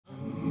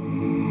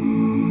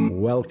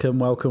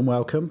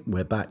welcome.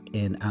 We're back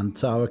in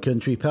Antara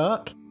Country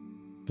Park.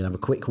 Gonna have a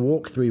quick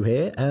walk through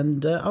here,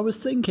 and I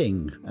was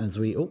thinking as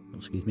we... Oh,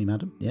 excuse me,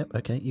 madam. Yep,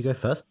 okay, you go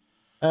first.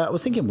 I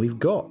was thinking we've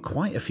got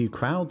quite a few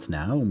crowds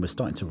now, and we're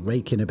starting to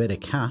rake in a bit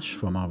of cash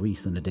from our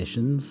recent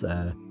additions.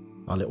 Our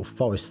little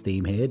forest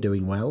theme here,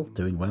 doing well.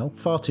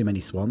 Far too many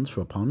swans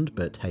for a pond,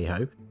 but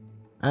hey-ho.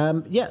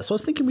 Yeah, so I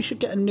was thinking we should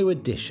get a new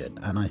addition,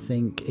 and I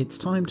think it's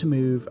time to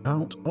move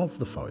out of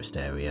the forest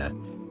area,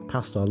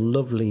 past our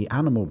lovely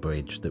animal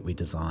bridge that we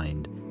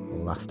designed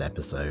last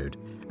episode,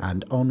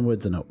 and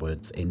onwards and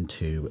upwards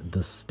into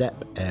the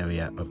step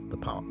area of the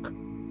park.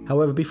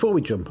 However, before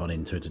we jump on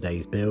into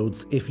today's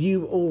builds, if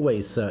you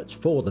always search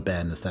for the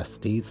bare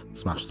necessities,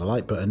 smash the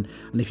like button,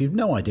 and if you've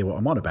no idea what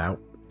I'm on about,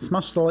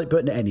 smash the like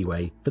button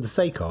anyway for the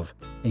sake of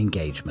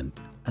engagement.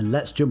 And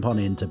let's jump on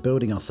into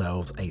building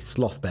ourselves a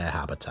sloth bear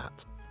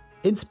habitat.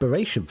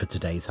 Inspiration for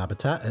today's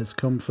habitat has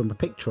come from a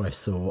picture I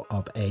saw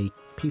of a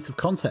piece of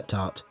concept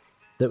art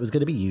that was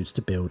going to be used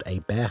to build a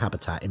bear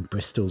habitat in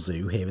Bristol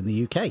Zoo here in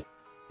the UK.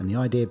 And the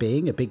idea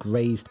being a big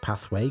raised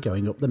pathway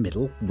going up the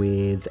middle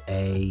with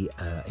a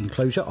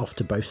enclosure off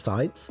to both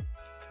sides.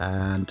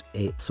 And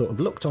it sort of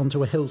looked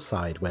onto a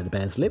hillside where the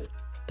bears live.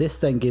 This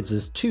then gives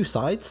us two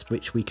sides,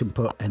 which we can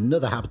put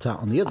another habitat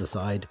on the other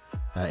side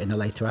in a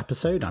later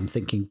episode. I'm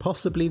thinking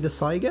possibly the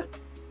Saiga.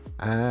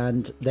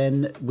 And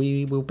then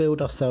we will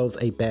build ourselves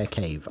a bear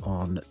cave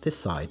on this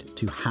side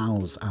to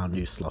house our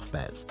new sloth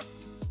bears.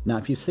 Now,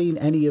 if you've seen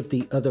any of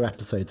the other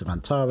episodes of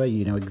Antara,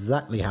 you know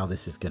exactly how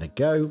this is going to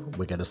go.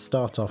 We're going to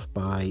start off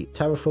by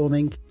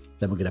terraforming,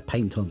 then we're going to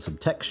paint on some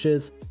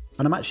textures,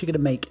 and I'm actually going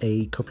to make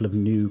a couple of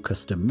new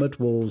custom mud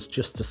walls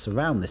just to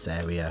surround this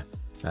area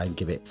and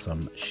give it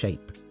some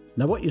shape.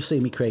 Now, what you see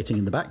me creating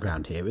in the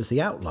background here is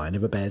the outline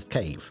of a bear's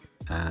cave,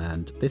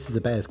 and this is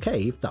a bear's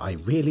cave that I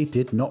really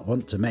did not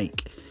want to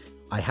make.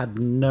 I had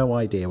no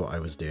idea what I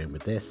was doing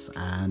with this,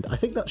 and I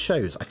think that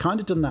shows. I kind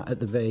of done that at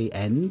the very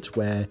end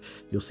where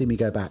you'll see me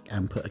go back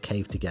and put a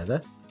cave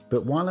together.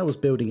 But while I was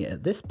building it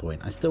at this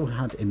point, I still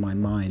had in my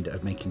mind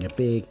of making a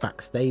big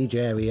backstage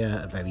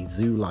area, a very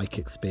zoo-like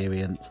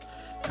experience.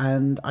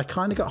 And I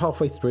kind of got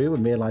halfway through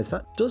and realized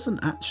that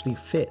doesn't actually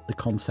fit the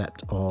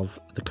concept of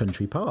the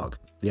country park.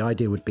 The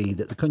idea would be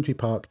that the country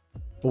park,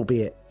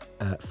 albeit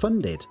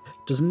funded,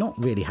 does not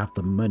really have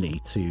the money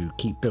to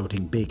keep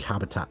building big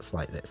habitats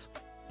like this.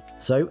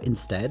 So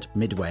instead,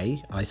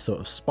 midway, I sort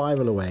of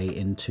spiral away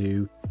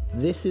into,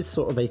 this is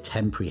sort of a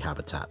temporary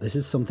habitat. This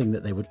is something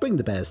that they would bring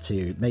the bears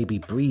to, maybe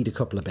breed a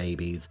couple of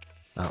babies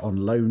on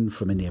loan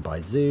from a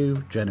nearby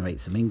zoo, generate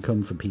some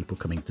income from people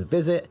coming to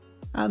visit,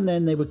 and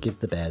then they would give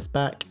the bears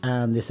back,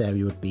 and this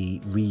area would be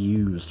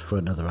reused for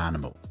another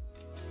animal.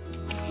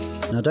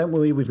 Now don't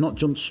worry, we've not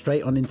jumped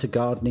straight on into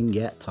gardening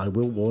yet. I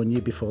will warn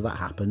you before that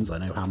happens. I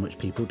know how much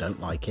people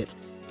don't like it.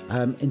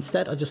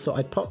 Instead, I just thought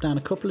I'd pop down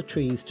a couple of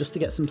trees just to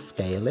get some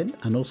scale in,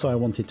 and also I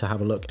wanted to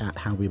have a look at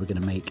how we were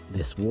going to make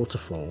this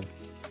waterfall,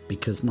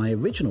 because my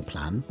original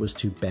plan was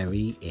to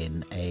bury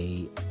in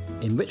a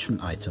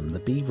enrichment item, the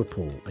beaver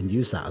pool, and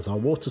use that as our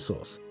water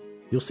source.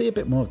 You'll see a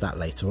bit more of that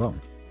later on.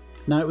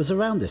 Now, it was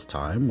around this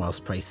time,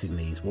 whilst placing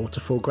these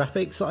waterfall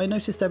graphics, that I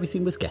noticed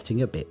everything was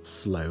getting a bit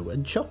slow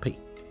and choppy.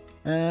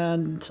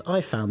 And I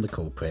found the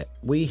culprit.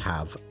 We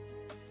have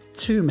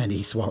too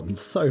many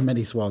swans, so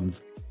many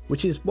swans.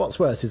 Which is what's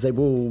worse is they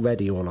were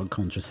already all on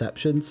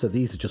contraception, so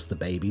these are just the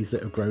babies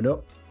that have grown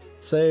up.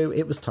 So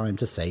it was time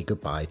to say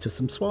goodbye to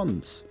some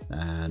swans.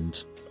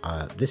 And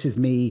this is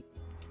me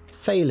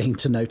failing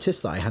to notice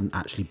that I hadn't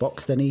actually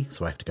boxed any,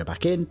 so I have to go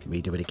back in,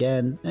 redo it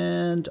again,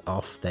 and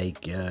off they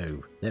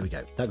go. There we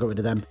go, that got rid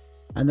of them.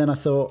 And then I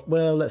thought,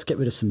 well, let's get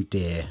rid of some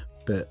deer.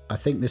 But I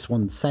think this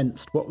one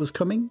sensed what was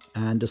coming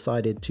and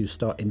decided to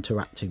start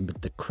interacting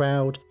with the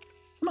crowd.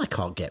 And I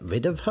can't get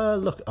rid of her.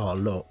 Look, oh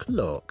look.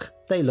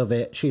 They love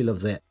it. She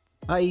loves it.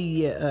 I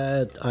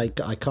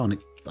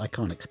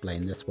can't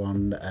explain this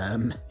one.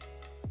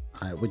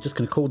 We're just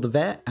going to call the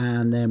vet,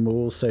 and then we'll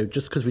also,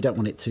 just because we don't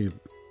want it to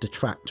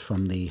detract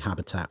from the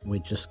habitat, we're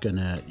just going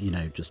to, you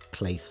know, just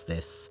place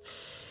this.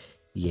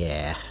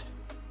 Yeah.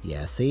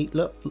 See,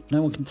 look,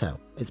 no one can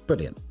tell. It's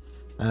brilliant.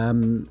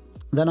 Then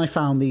I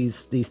found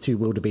these two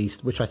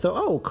wildebeest, which I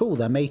thought, oh, cool,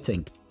 they're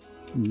mating.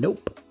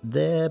 Nope,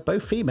 they're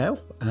both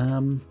female.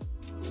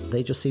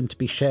 They just seem to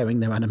be sharing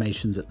their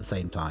animations at the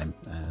same time.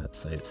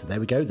 So there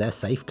we go. They're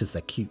safe because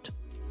they're cute.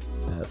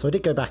 So I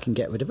did go back and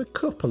get rid of a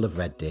couple of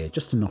red deer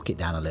just to knock it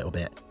down a little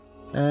bit.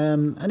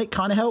 And it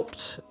kind of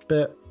helped,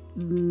 but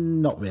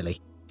not really.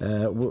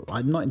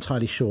 I'm not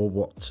entirely sure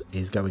what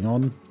is going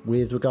on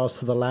with regards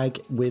to the lag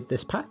with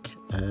this pack.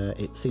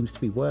 It seems to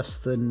be worse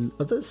than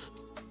others.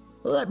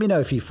 Let me know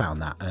if you found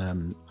that.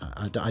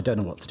 I don't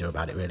know what to do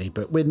about it really,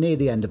 but we're near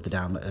the end of the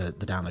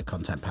download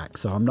content pack,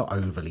 so I'm not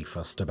overly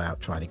fussed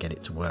about trying to get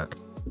it to work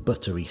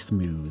buttery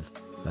smooth.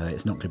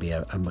 It's not going to be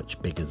a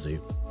much bigger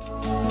zoo.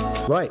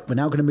 Right, we're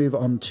now going to move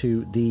on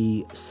to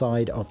the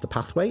side of the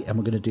pathway, and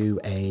we're going to do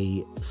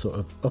a sort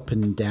of up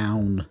and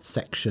down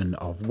section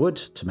of wood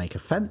to make a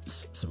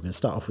fence. So we're going to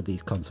start off with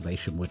these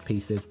conservation wood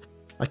pieces.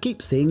 I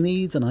keep seeing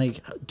these and I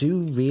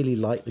do really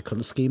like the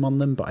colour scheme on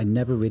them, but I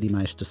never really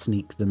managed to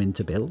sneak them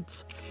into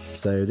builds.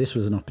 So this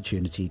was an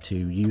opportunity to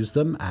use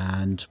them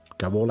and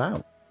go all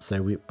out.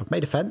 So I've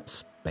made a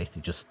fence,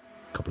 basically just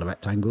a couple of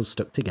rectangles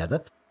stuck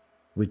together.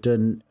 We've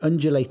done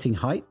undulating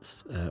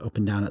heights up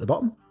and down at the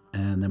bottom,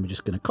 and then we're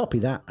just going to copy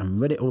that and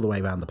run it all the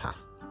way around the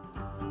path.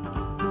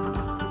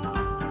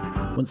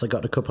 Once I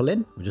got a couple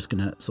in, we're just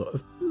going to sort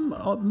of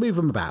move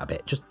them about a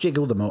bit, just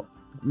jiggle them up,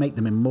 make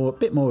them a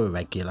bit more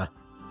irregular,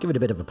 give it a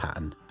bit of a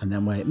pattern, and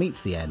then where it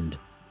meets the end,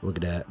 we're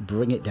going to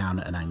bring it down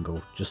at an angle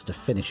just to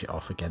finish it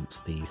off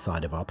against the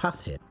side of our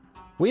path here.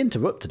 We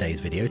interrupt today's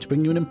video to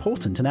bring you an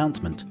important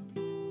announcement.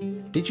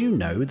 Did you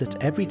know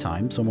that every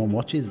time someone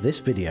watches this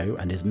video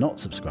and is not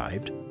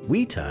subscribed,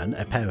 we turn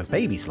a pair of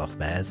baby sloth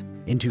bears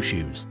into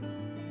shoes?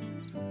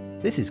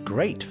 This is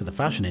great for the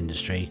fashion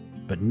industry,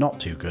 but not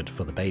too good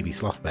for the baby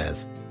sloth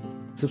bears.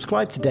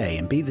 Subscribe today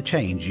and be the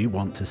change you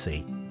want to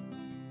see.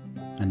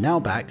 And now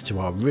back to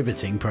our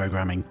riveting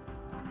programming.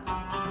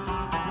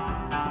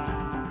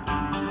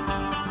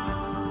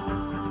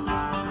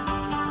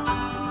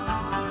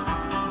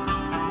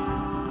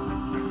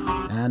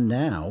 And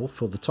now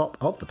for the top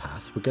of the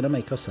path, we're going to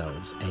make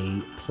ourselves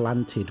a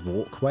planted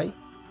walkway.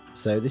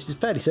 So this is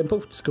fairly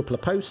simple, just a couple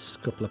of posts, a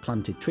couple of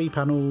planted tree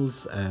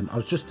panels. I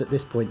was just at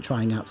this point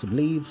trying out some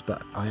leaves,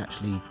 but I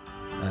actually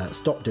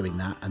stopped doing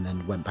that and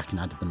then went back and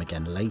added them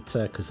again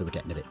later because they were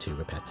getting a bit too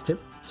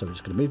repetitive. So we're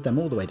just going to move them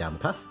all the way down the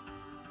path.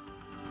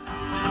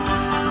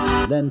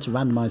 Then to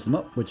randomise them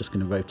up, we're just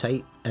going to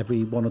rotate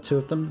every one or two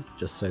of them,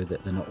 just so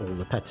that they're not all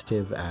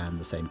repetitive and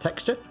the same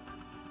texture.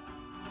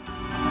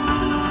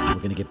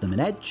 We're going to give them an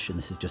edge, and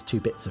this is just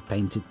 2 bits of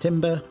painted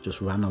timber,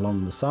 just ran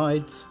along the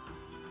sides.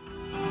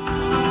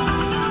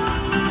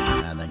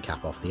 And then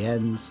cap off the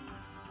ends.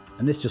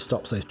 And this just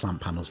stops those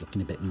plant panels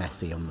looking a bit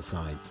messy on the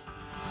sides.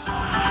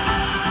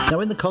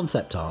 Now in the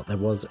concept art, there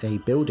was a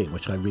building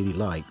which I really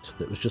liked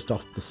that was just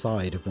off the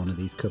side of one of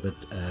these covered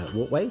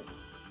walkways.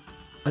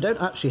 I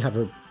don't actually have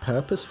a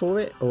purpose for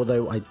it,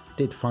 although I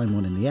did find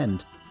one in the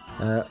end.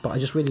 But I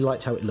just really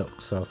liked how it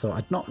looked, so I thought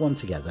I'd knot one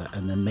together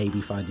and then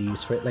maybe find a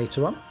use for it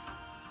later on.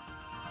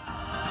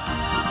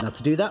 Now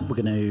to do that, we're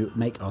going to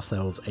make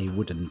ourselves a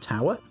wooden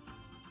tower.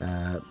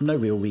 No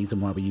real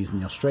reason why we're using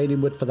the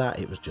Australian wood for that,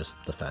 it was just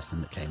the first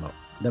thing that came up.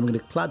 Then we're going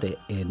to clad it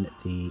in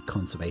the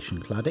conservation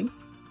cladding,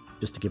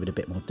 just to give it a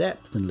bit more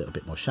depth and a little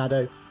bit more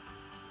shadow.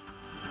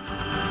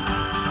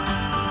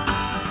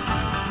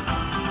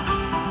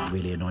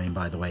 Really annoying,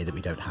 by the way, that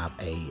we don't have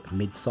a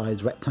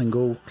mid-size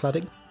rectangle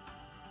cladding.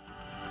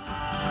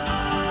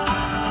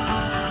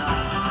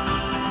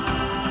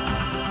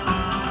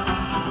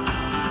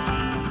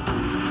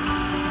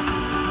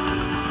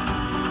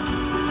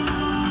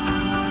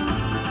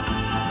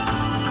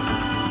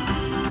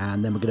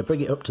 And then we're going to bring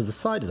it up to the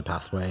side of the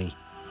pathway,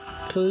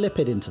 clip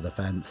it into the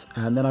fence,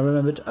 and then I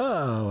remembered,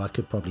 oh, I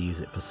could probably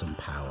use it for some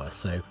power.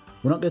 So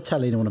we're not going to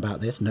tell anyone about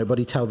this.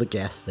 Nobody tell the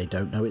guests. They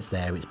don't know it's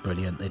there. It's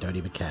brilliant. They don't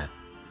even care.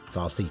 It's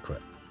our secret.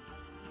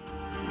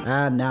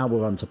 And now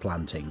we're on to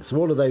planting. So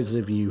all of those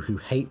of you who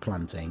hate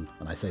planting,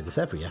 and I say this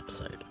every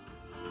episode,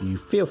 you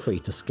feel free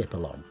to skip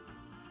along.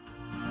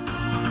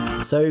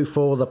 So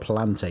for the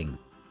planting,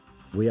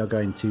 we are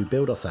going to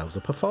build ourselves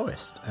up a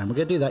forest, and we're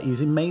going to do that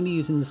mainly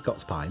using the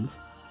Scots pines.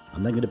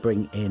 I'm then going to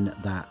bring in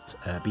that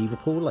beaver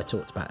pool I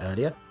talked about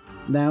earlier.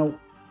 Now,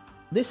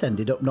 this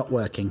ended up not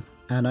working,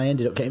 and I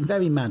ended up getting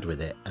very mad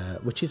with it,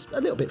 which is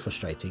a little bit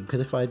frustrating,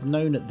 because if I'd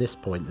known at this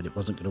point that it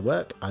wasn't going to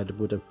work, I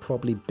would have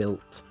probably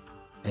built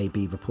a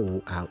beaver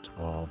pool out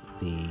of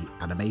the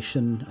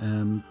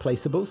animation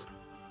placeables.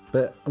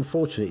 But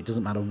unfortunately, it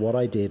doesn't matter what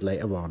I did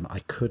later on, I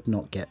could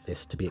not get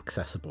this to be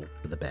accessible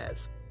for the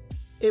bears.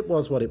 It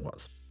was what it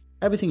was.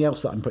 Everything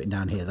else that I'm putting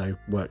down here, though,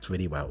 worked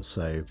really well,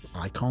 so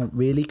I can't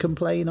really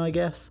complain, I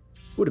guess.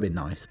 Would have been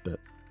nice, but...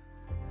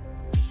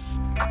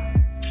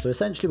 So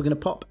essentially, we're going to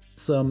pop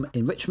some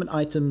enrichment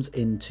items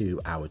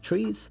into our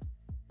trees,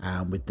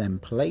 and with them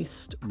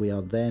placed, we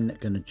are then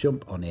going to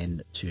jump on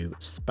in to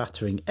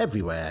spattering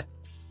everywhere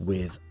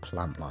with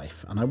plant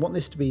life. And I want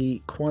this to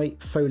be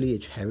quite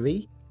foliage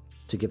heavy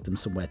to give them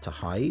somewhere to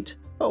hide.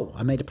 Oh,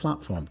 I made a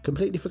platform.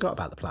 Completely forgot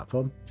about the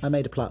platform. I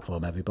made a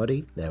platform,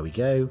 everybody. There we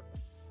go.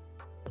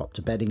 Popped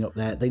a bedding up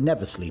there. They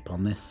never sleep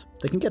on this.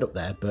 They can get up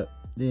there, but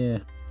yeah.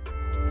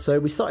 So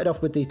we started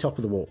off with the top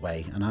of the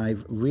walkway, and I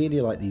really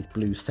like these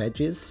blue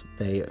sedges.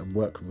 They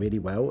work really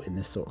well in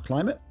this sort of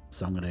climate.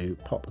 So I'm going to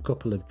pop a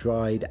couple of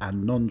dried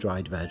and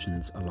non-dried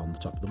versions along the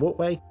top of the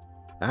walkway,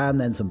 and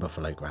then some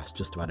buffalo grass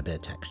just to add a bit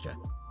of texture.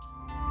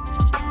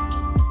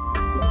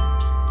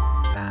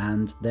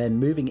 And then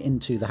moving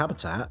into the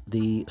habitat,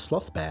 the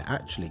sloth bear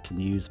actually can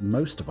use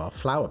most of our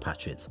flower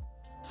patches.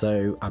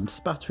 So I'm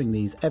spattering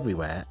these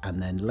everywhere,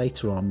 and then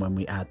later on when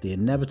we add the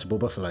inevitable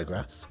buffalo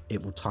grass,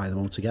 it will tie them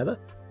all together.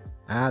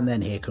 And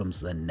then here comes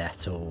the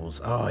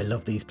nettles. Oh, I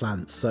love these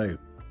plants. So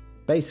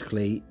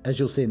basically, as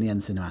you'll see in the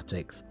end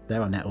cinematics,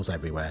 there are nettles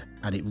everywhere,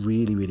 and it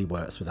really, really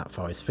works with that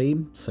forest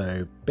theme. So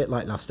a bit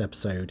like last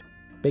episode,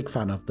 big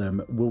fan of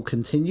them. We'll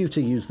continue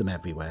to use them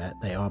everywhere.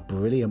 They are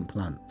brilliant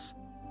plants.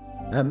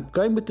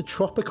 Going with the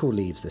tropical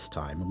leaves this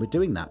time, and we're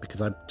doing that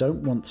because I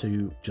don't want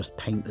to just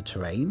paint the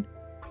terrain.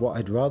 What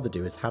I'd rather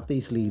do is have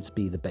these leaves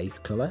be the base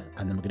colour,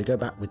 and then we're going to go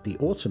back with the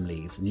autumn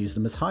leaves and use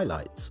them as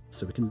highlights.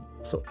 So we can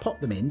sort of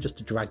pop them in just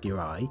to drag your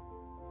eye.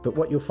 But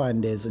what you'll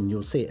find is, and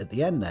you'll see it at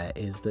the end there,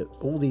 is that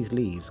all these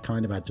leaves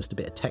kind of add just a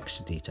bit of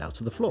texture detail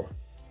to the floor.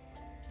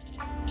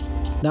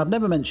 Now, I've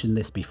never mentioned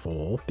this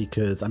before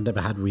because I've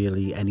never had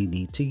really any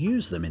need to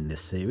use them in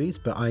this series,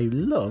 but I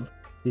love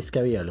these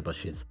scariola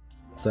bushes.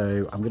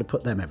 So I'm going to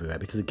put them everywhere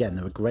because, again,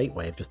 they're a great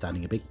way of just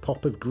adding a big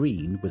pop of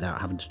green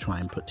without having to try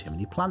and put too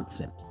many plants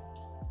in.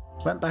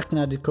 Went back and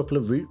added a couple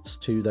of roots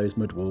to those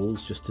mud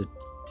walls just to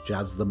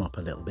jazz them up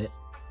a little bit.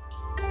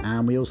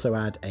 And we also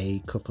add a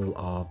couple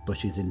of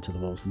bushes into the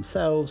walls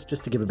themselves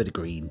just to give a bit of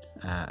green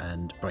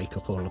and break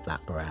up all of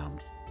that brown.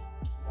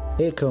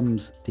 Here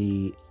comes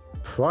the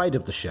pride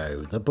of the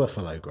show, the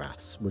buffalo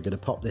grass. We're going to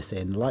pop this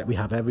in like we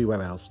have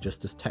everywhere else,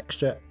 just as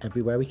texture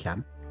everywhere we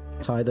can.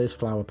 Tie those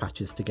flower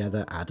patches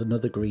together, add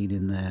another green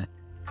in there,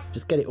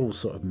 just get it all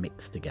sort of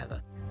mixed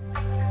together.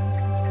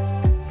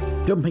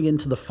 Jumping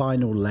into the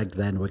final leg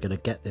then, we're going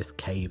to get this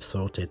cave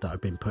sorted that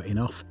I've been putting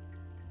off.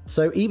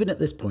 So even at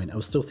this point, I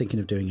was still thinking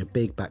of doing a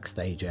big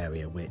backstage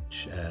area,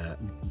 which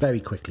very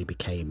quickly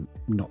became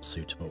not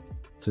suitable.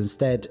 So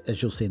instead,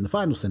 as you'll see in the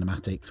final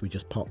cinematics, we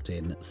just popped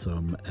in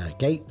some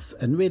gates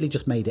and really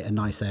just made it a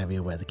nice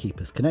area where the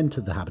keepers can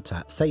enter the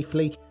habitat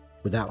safely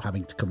without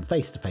having to come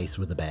face to face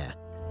with a bear.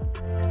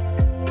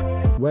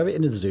 Were it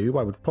in a zoo,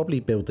 I would probably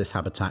build this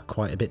habitat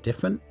quite a bit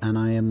different, and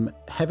I am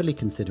heavily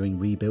considering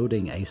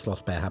rebuilding a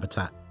sloth bear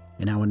habitat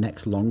in our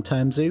next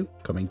long-term zoo,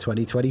 coming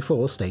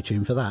 2024, stay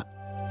tuned for that.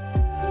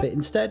 But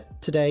instead,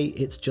 today,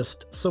 it's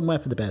just somewhere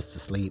for the bears to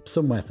sleep,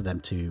 somewhere for them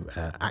to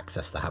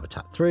access the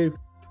habitat through,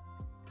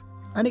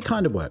 and it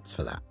kind of works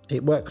for that.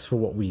 It works for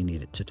what we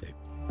need it to do.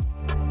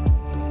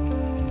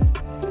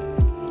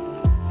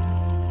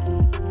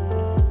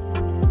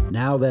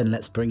 Now then,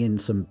 let's bring in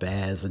some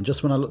bears, and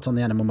just when I looked on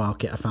the animal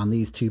market, I found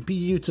these two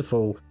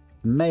beautiful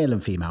male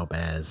and female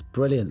bears,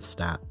 brilliant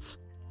stats.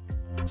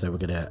 So we're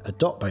going to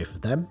adopt both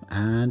of them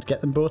and get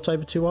them brought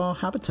over to our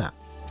habitat.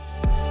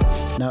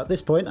 Now at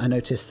this point, I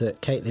noticed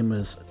that Caitlin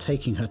was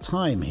taking her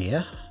time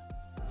here.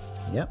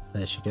 Yep,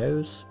 there she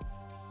goes.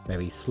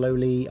 Very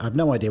slowly. I've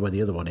no idea where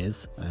the other one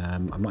is.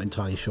 I'm not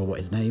entirely sure what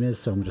his name is,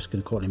 so I'm just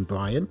going to call him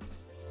Brian.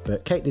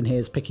 But Caitlin here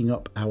is picking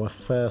up our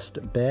first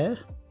bear.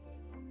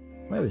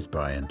 Where is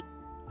Brian?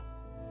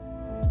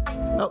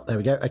 Oh, there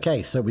we go.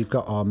 Okay, so we've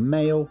got our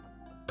male.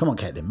 Come on,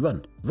 Caitlin,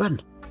 run, run.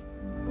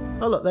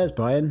 Oh, look, there's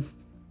Brian.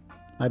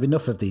 I have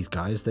enough of these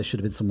guys. There should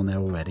have been someone there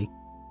already.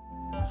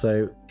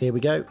 So here we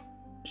go.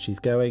 She's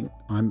going.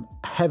 I'm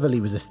heavily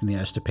resisting the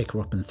urge to pick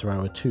her up and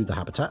throw her to the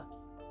habitat.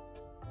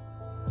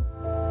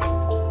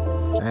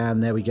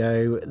 And there we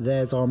go.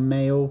 There's our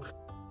male.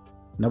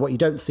 Now, what you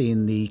don't see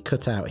in the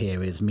cutout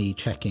here is me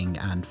checking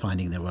and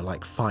finding there were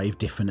like 5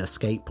 different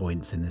escape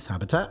points in this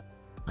habitat.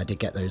 I did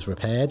get those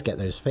repaired, get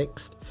those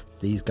fixed.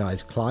 These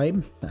guys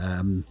climb,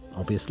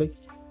 obviously.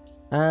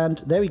 And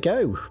there we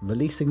go,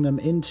 releasing them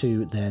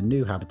into their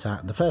new habitat.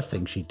 And the first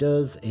thing she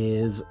does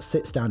is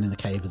sits down in the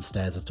cave and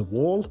stares at a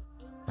wall.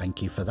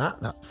 Thank you for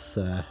that. That's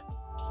I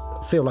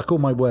feel like all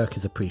my work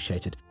is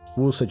appreciated.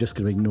 We're also just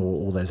going to ignore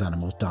all those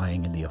animals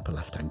dying in the upper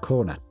left-hand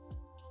corner.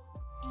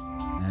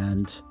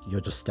 And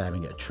you're just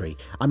staring at a tree.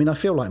 I mean, I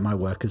feel like my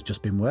work has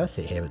just been worth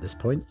it here at this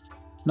point.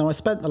 Now, I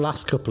spent the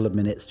last couple of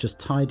minutes just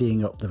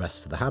tidying up the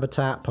rest of the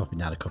habitat, popping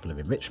down a couple of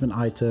enrichment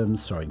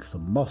items, throwing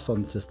some moss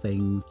onto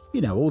things. You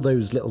know, all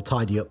those little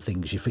tidy up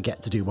things you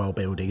forget to do while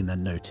building and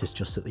then notice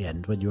just at the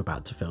end when you're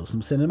about to film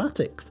some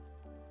cinematics.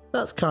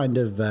 That's kind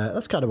of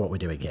what we're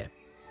doing here.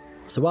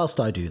 So whilst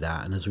I do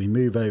that, and as we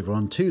move over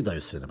onto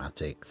those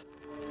cinematics,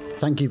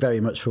 thank you very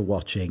much for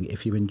watching.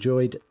 If you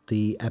enjoyed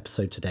the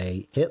episode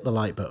today, hit the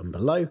like button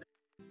below.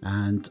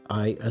 And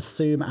I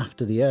assume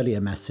after the earlier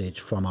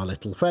message from our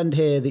little friend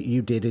here that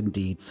you did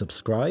indeed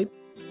subscribe.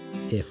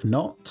 If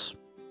not,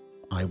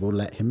 I will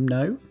let him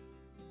know.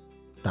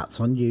 That's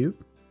on you.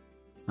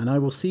 And I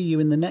will see you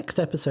in the next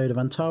episode of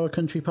Antara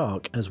Country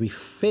Park as we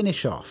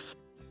finish off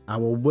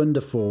our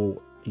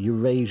wonderful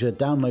Eurasia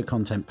download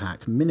content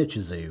pack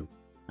miniature zoo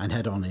and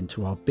head on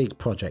into our big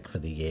project for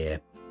the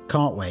year.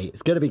 Can't wait.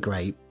 It's going to be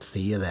great.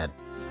 See you then.